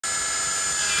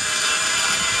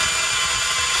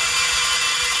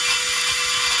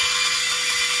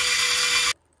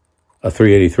a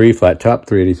 383 flat top,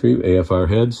 383 AFR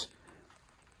heads.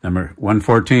 Number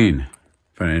 114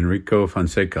 from Enrico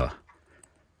Fonseca.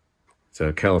 It's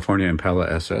a California Impala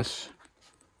SS.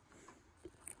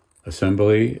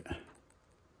 Assembly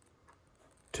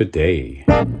today.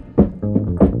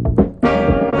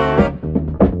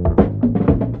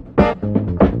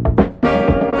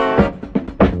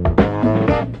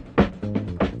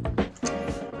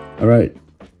 All right,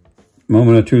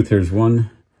 moment of truth. There's one,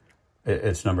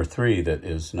 it's number 3 that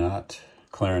is not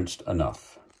clearanced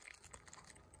enough.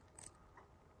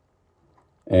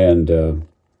 And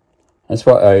that's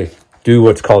why I do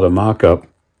what's called a mock-up.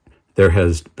 There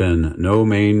has been no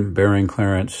main bearing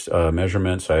clearance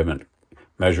measurements. I haven't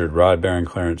measured rod bearing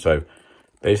clearance. I'm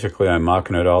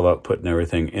mocking it all up, putting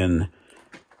everything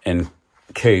in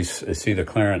case I see the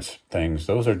clearance things.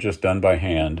 Those are just done by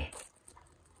hand,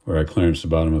 where I clearance the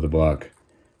bottom of the block.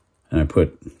 And I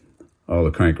put all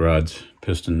the crank rods,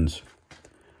 pistons,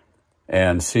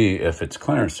 and see if it's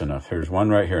clearanced enough. Here's one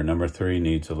right here. Number 3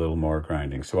 needs a little more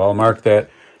grinding. So I'll mark that.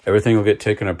 Everything will get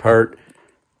taken apart.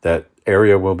 That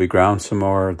area will be ground some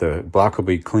more. The block will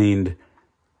be cleaned,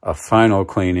 a final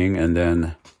cleaning, and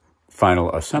then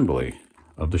final assembly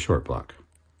of the short block.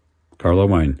 Carl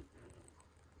Wine,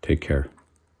 take care.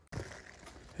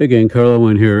 Hey gang, Carl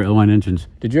Wine here, L1 Engines.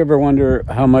 Did you ever wonder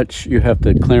how much you have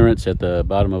to clearance at the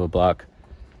bottom of a block?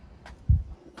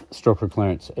 Stroker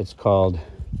clearance, it's called.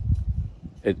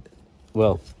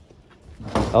 Well,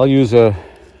 I'll use a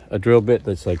drill bit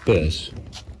that's like this,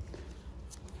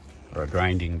 or a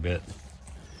grinding bit.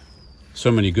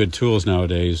 So many good tools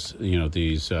nowadays, you know,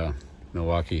 these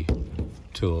Milwaukee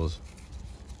tools.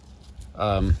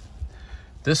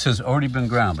 This has already been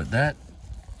ground, but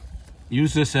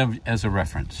use this as a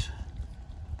reference.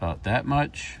 About that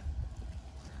much.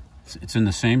 It's in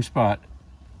the same spot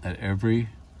at every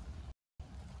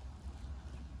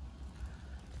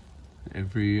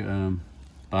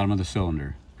bottom of the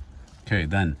cylinder. Okay,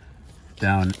 then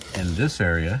down in this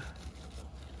area,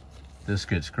 this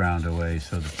gets ground away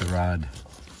so that the rod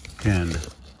can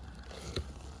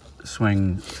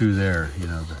swing through there, you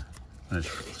know, when it's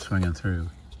swinging through.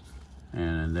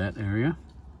 And in that area,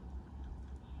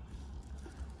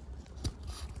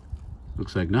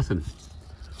 looks like nothing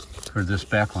for this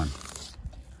back one.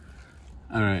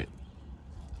 All right,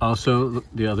 also look,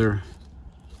 the other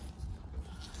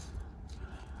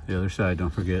side,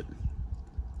 don't forget,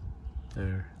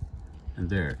 there and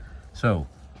there. So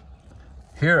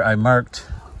here I marked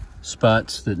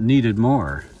spots that needed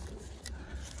more.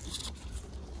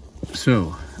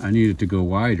 So I needed to go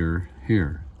wider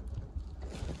here.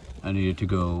 I needed to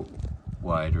go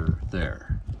wider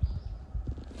there.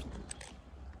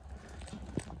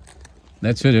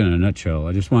 That's it in a nutshell.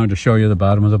 I just wanted to show you the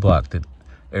bottom of the block, the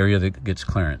area that gets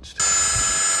clearanced.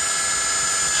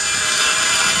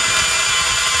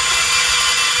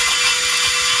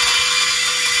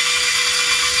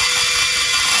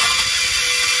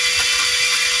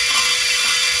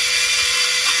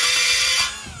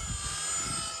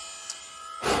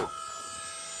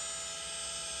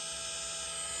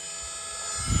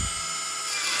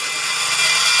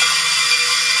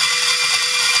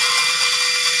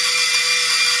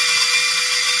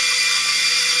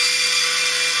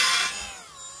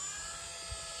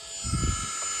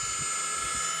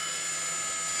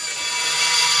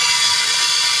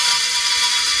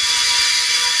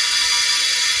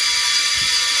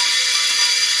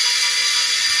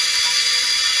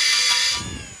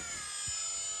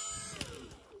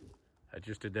 I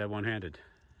just did that one-handed.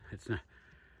 It's not,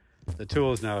 the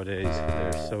tools nowadays,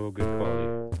 they're so good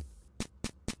quality.